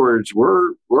 so in other words,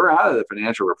 we're out of the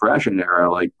financial repression era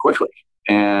quickly,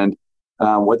 and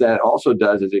what that also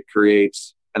does is it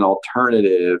creates an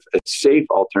alternative, a safe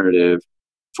alternative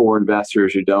for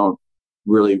investors who don't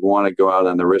really want to go out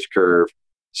on the risk curve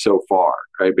so far,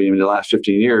 right? But in the last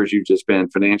 15 years, you've just been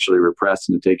financially repressed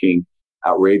into taking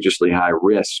outrageously high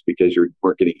risks because you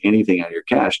weren't getting anything out of your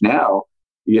cash. Now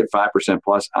you get 5%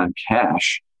 plus on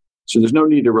cash. So there's no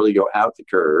need to really go out the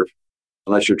curve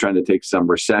unless you're trying to take some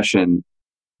recession,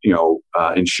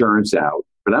 insurance out.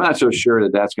 But I'm not so sure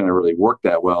that that's going to really work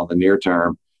that well in the near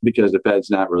term because the Fed's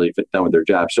not really done with their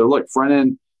job. So look, front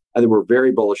end, I think we're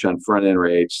very bullish on front end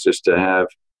rates, just to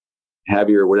have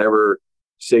your whatever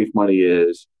safe money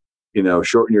is,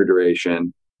 shorten your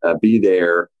duration, be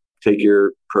there, take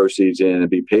your proceeds in, and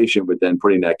be patient with then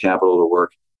putting that capital to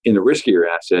work in the riskier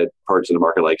asset parts of the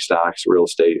market like stocks, real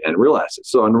estate, and real assets.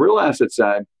 So on the real asset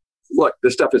side, look,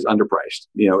 this stuff is underpriced.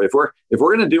 If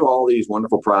we're going to do all these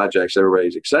wonderful projects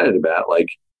everybody's excited about, like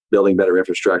building better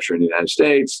infrastructure in the United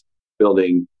States,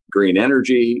 building green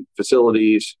energy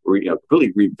facilities,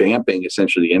 really revamping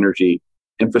essentially the energy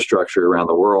infrastructure around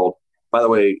the world. By the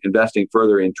way, investing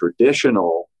further in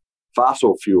traditional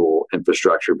fossil fuel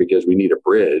infrastructure because we need a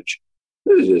bridge.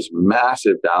 This is just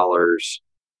massive dollars.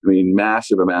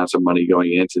 Massive amounts of money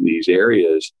going into these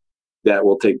areas that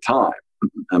will take time.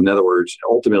 In other words,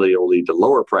 ultimately it will lead to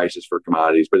lower prices for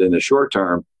commodities. But in the short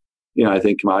term, I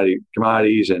think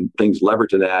commodities and things levered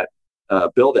to that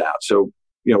build out. So,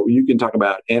 you can talk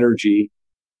about energy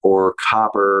or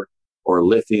copper or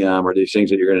lithium or these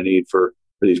things that you're going to need for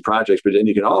these projects. But then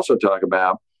you can also talk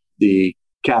about the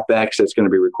CapEx that's going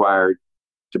to be required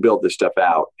to build this stuff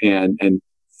out and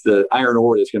the iron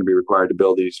ore that's going to be required to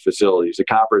build these facilities. The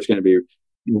copper is going to be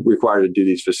required to do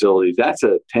these facilities. That's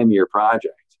a 10-year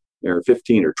project or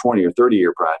 15 or 20 or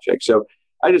 30-year project. So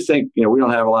I just think, we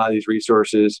don't have a lot of these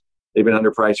resources. They've been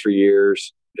underpriced for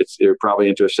years. They're probably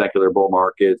into a secular bull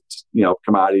market.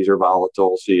 Commodities are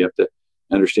volatile, so you have to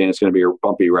understand it's going to be a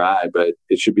bumpy ride, but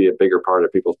it should be a bigger part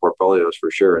of people's portfolios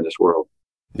for sure in this world.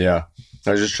 Yeah.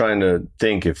 I was just trying to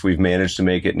think if we've managed to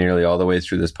make it nearly all the way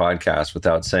through this podcast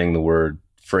without saying the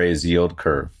phrase yield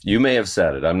curve. You may have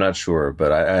said it. I'm not sure,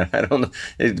 but I don't know.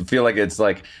 I feel like it's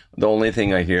like the only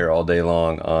thing I hear all day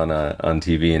long on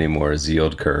TV anymore is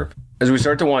yield curve. As we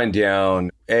start to wind down,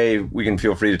 we can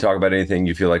feel free to talk about anything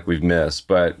you feel like we've missed.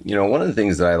 But, one of the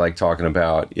things that I like talking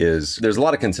about is there's a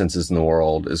lot of consensus in the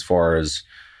world as far as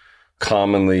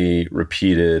commonly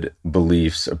repeated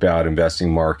beliefs about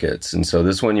investing markets. And so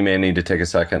this one you may need to take a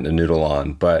second to noodle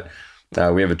on. But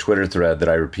we have a Twitter thread that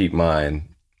I repeat mine.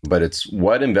 But it's,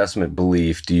 what investment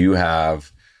belief do you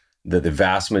have that the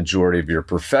vast majority of your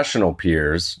professional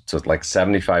peers, so it's like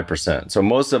 75%. So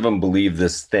most of them believe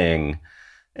this thing.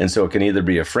 And so it can either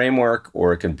be a framework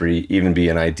or it can even be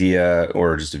an idea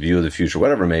or just a view of the future,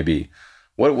 whatever it may be.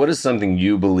 What is something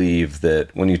you believe that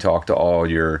when you talk to all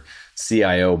your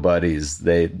CIO buddies,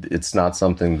 it's not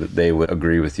something that they would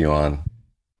agree with you on?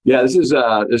 Yeah, this is.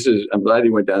 I'm glad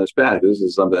you went down this path. This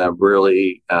is something I'm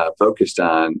really focused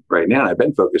on right now. And I've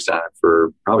been focused on it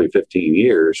for probably 15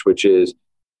 years, which is,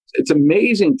 it's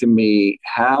amazing to me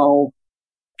how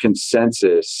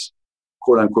consensus,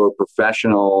 quote unquote,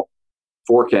 professional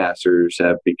forecasters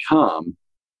have become.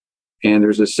 And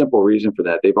there's a simple reason for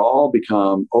that. They've all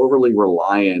become overly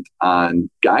reliant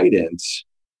on guidance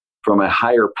from a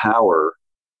higher power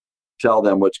to tell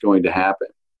them what's going to happen.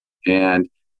 And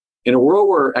in a world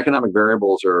where economic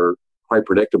variables are quite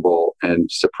predictable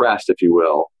and suppressed, if you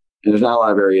will, and there's not a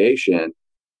lot of variation,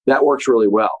 that works really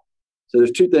well. So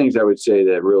there's two things I would say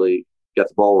that really got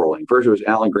the ball rolling. First, it was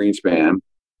Alan Greenspan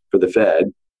for the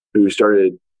Fed, who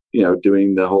started,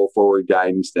 doing the whole forward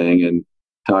guidance thing and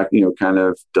talking, kind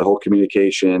of the whole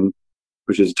communication,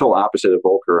 which is a total opposite of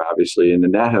Volcker, obviously. And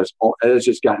then that has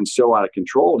just gotten so out of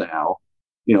control now,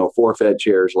 4 Fed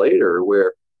chairs later,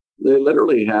 where they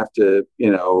literally have to,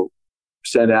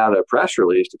 send out a press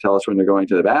release to tell us when they're going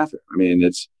to the bathroom. I mean,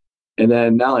 and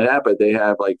then not only that, but they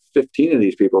have like 15 of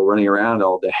these people running around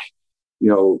all day,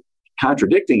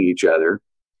 contradicting each other.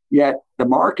 Yet the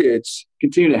markets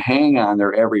continue to hang on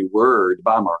their every word, the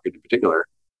bond market in particular,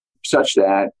 such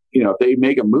that, if they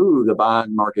make a move, the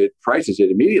bond market prices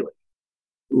it immediately,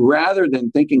 rather than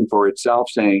thinking for itself,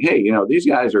 saying, hey, these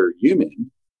guys are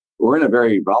human. We're in a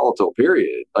very volatile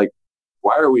period. Like,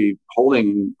 why are we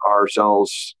holding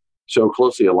ourselves so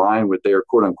closely aligned with their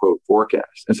quote unquote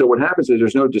forecast? And so what happens is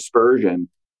there's no dispersion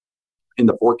in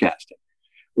the forecasting,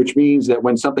 which means that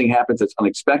when something happens that's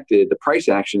unexpected, the price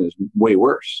action is way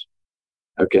worse.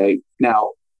 Okay.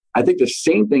 Now, I think the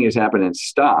same thing has happened in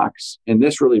stocks. And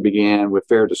this really began with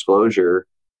fair disclosure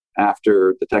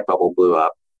after the tech bubble blew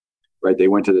up, right? They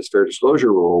went to this fair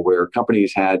disclosure rule where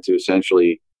companies had to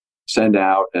essentially send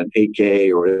out an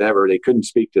 8K or whatever. They couldn't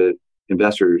speak to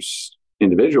investors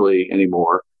individually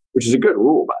anymore, which is a good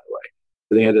rule, by the way.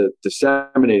 But they had to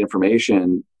disseminate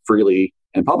information freely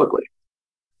and publicly.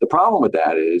 The problem with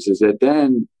that is that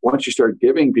then once you start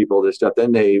giving people this stuff,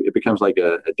 then it becomes like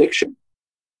an addiction.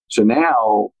 So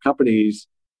now companies,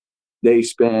 they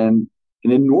spend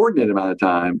an inordinate amount of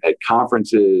time at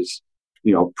conferences,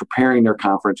 preparing their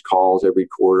conference calls every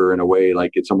quarter in a way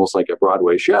like it's almost like a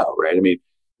Broadway show, right? I mean,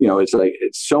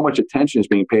 it's so much attention is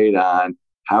being paid on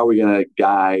how are we going to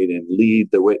guide and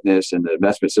lead the witness and the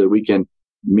investment so that we can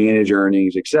manage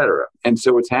earnings, et cetera. And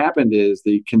so what's happened is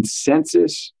the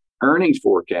consensus earnings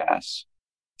forecast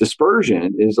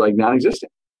dispersion is like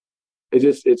non-existent.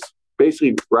 It's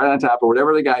basically right on top of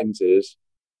whatever the guidance is,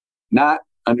 not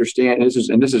understand. This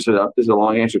is a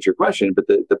long answer to your question, but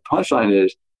the punchline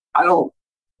is I don't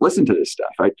listen to this stuff.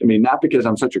 I mean, not because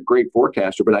I'm such a great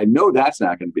forecaster, but I know that's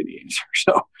not going to be the answer.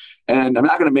 So, and I'm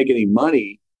not going to make any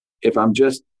money if I'm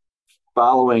just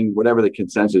following whatever the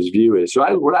consensus view is.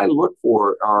 So what I look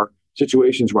for are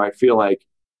situations where I feel like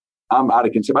I'm out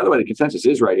of consensus. By the way, the consensus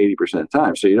is right 80% of the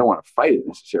time, so you don't want to fight it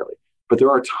necessarily. But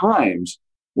there are times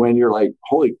when you're like,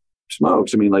 holy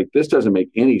smokes, I mean, like this doesn't make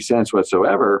any sense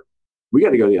whatsoever. We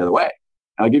got to go the other way.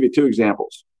 And I'll give you 2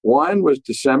 examples. One was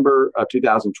December of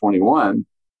 2021,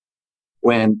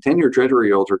 when 10-year treasury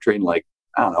yields were trading like,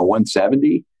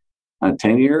 170 on a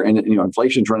 10-year. And,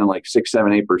 inflation's running like 6,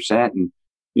 7, 8%. And,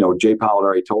 Jay Powell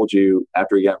already told you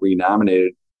after he got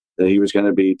renominated that he was going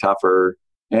to be tougher.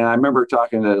 And I remember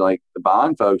talking to like the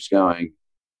bond folks going,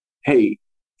 hey,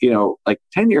 like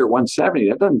 10-year 170,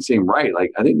 that doesn't seem right.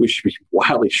 Like, I think we should be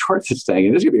wildly short this thing,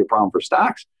 and this is going to be a problem for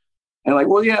stocks. And like,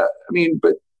 well, yeah, I mean,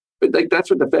 but like, that's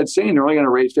what the Fed's saying. They're only going to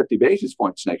raise 50 basis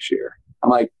points next year. I'm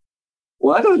like,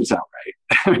 well, that doesn't sound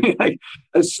right. I mean, like,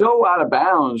 it's so out of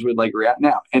bounds with like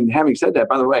now. And having said that,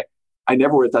 by the way, I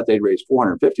never would have thought they'd raise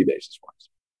 450 basis points,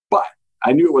 but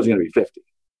I knew it wasn't going to be 50.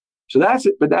 So that's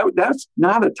it. But that's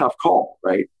not a tough call,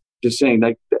 right? Just saying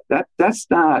like that's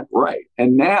not right.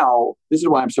 And now this is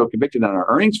why I'm so convicted on our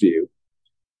earnings view,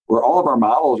 where all of our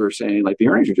models are saying like the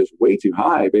earnings are just way too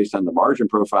high based on the margin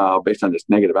profile, based on this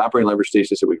negative operating leverage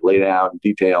thesis that we've laid out in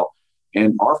detail.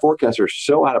 And our forecasts are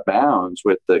so out of bounds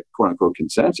with the quote unquote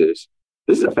consensus.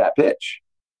 This is a fat pitch.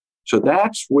 So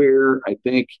that's where I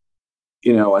think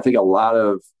a lot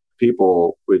of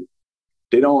people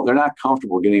they're not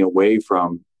comfortable getting away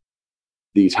from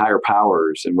these higher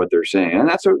powers and what they're saying. And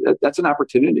that's an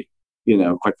opportunity,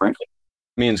 quite frankly.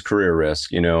 Means career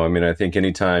risk. I think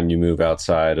anytime you move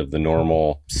outside of the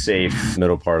normal, safe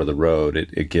middle part of the road,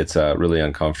 it gets really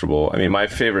uncomfortable. I mean, my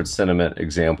favorite sentiment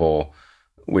example,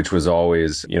 which was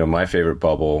always, my favorite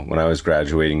bubble when I was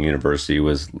graduating university,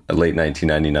 was late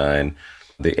 1999.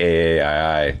 The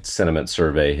AAII sentiment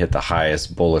survey hit the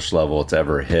highest bullish level it's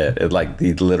ever hit. It like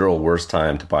the literal worst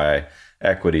time to buy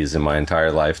equities in my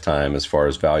entire lifetime as far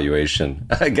as valuation.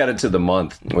 I got it to the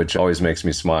month, which always makes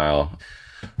me smile.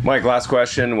 Mike, last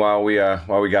question while we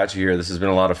got you here. This has been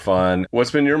a lot of fun. What's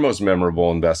been your most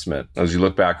memorable investment? As you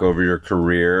look back over your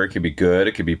career, it could be good,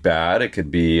 it could be bad, it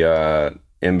could be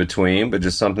in between, but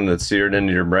just something that's seared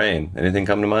into your brain. Anything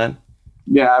come to mind?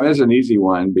 Yeah, it's an easy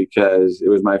one because it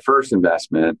was my first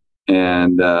investment.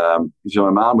 And so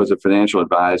my mom was a financial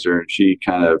advisor, and she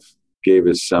kind of gave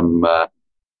us some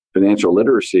financial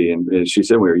literacy. And she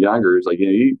said when we were younger, it's like,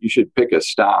 you should pick a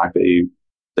stock that you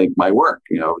think might work,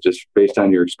 just based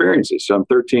on your experiences. So I'm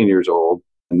 13 years old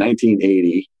in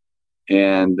 1980.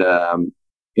 And,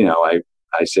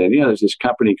 I said, there's this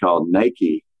company called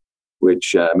Nike,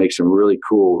 which makes some really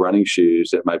cool running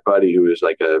shoes that my buddy, who was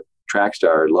like a track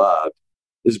star, loved.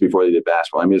 This is before they did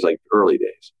basketball. I mean, it was like early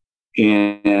days.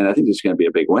 And I think this is going to be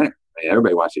a big winner. I mean,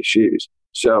 everybody wants these shoes.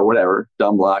 So whatever,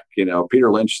 dumb luck,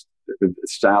 Peter Lynch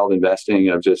style of investing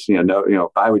of just,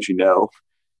 buy what you know.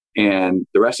 And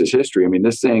the rest is history. I mean,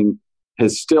 this thing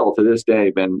has still to this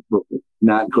day been,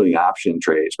 not including option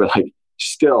trades, but like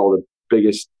still the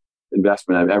biggest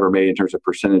investment I've ever made in terms of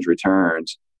percentage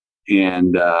returns,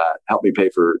 and helped me pay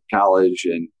for college.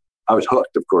 And I was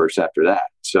hooked, of course, after that.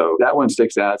 So that one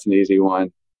sticks out. It's an easy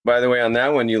one. By the way, on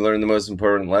that one, you learn the most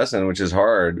important lesson, which is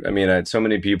hard. I mean, I had so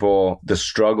many people, the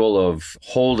struggle of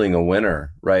holding a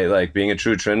winner, right? Like being a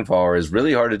true trend follower is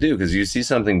really hard to do because you see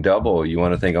something double. You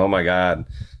want to think, oh my God,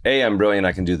 A, I'm brilliant.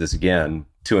 I can do this again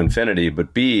to infinity.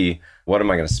 But B, what am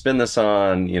I going to spend this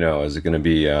on? Is it going to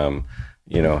be,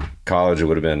 college, it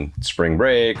would have been spring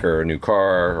break or a new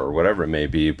car or whatever it may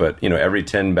be. But, every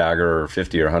 10 bagger or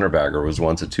 50 or 100 bagger was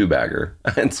once a 2 bagger.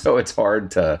 And so it's hard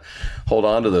to hold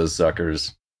on to those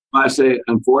suckers. I say,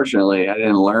 unfortunately, I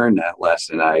didn't learn that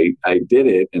lesson. I did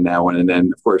it in that one. And then,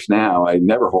 of course, now I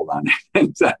never hold on to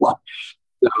things that long.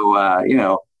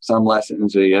 So, some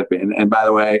lessons. And by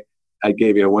the way, I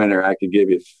gave you a winner. I could give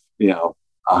you,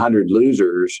 100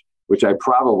 losers, which I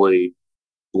probably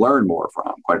learn more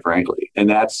from, quite frankly. And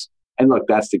look,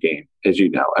 that's the game, as you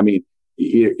know. I mean,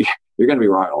 you're going to be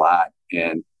wrong a lot.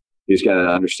 And you just got to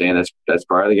understand that's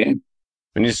part of the game.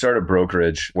 When you start a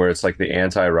brokerage where it's like the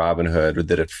anti-Robinhood,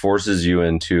 that it forces you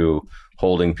into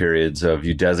holding periods of,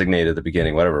 you designate at the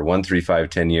beginning, whatever, 1, 3, 5,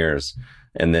 10 years,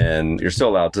 and then you're still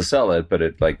allowed to sell it, but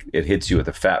it hits you with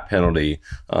a fat penalty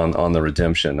on the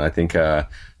redemption. I think that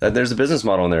there's a business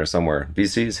model in there somewhere.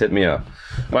 VCs, hit me up.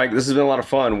 Mike, this has been a lot of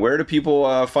fun. Where do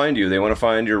people find you? They want to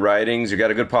find your writings. You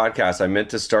got a good podcast. I meant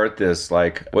to start this.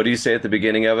 Like, what do you say at the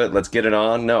beginning of it? Let's get it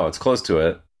on. No, it's close to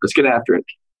it. Let's get after it.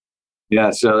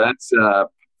 Yeah, so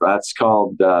that's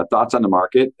called Thoughts on the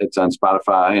Market. It's on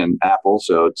Spotify and Apple,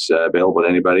 so it's available to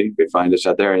anybody. You can find us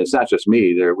out there. And it's not just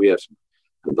me. We have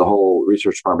the whole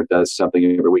research department does something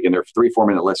every week, and they're 3-4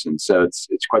 minute listens. So it's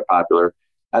quite popular.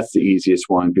 That's the easiest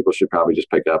one. People should probably just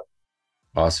pick up.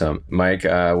 Awesome. Mike,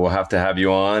 we'll have to have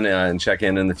you on and check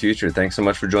in the future. Thanks so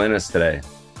much for joining us today.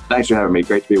 Thanks for having me.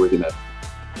 Great to be with you, Ned.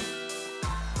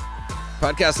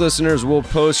 Podcast listeners will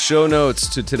post show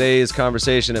notes to today's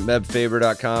conversation at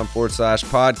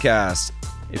mebfaber.com/podcast.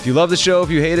 If you love the show,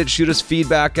 if you hate it, shoot us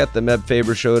feedback at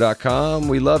themebfabershow.com.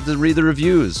 We love to read the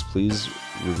reviews. Please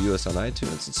review us on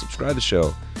iTunes and subscribe to the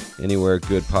show anywhere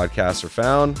good podcasts are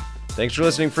found. Thanks for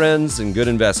listening, friends, and good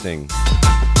investing.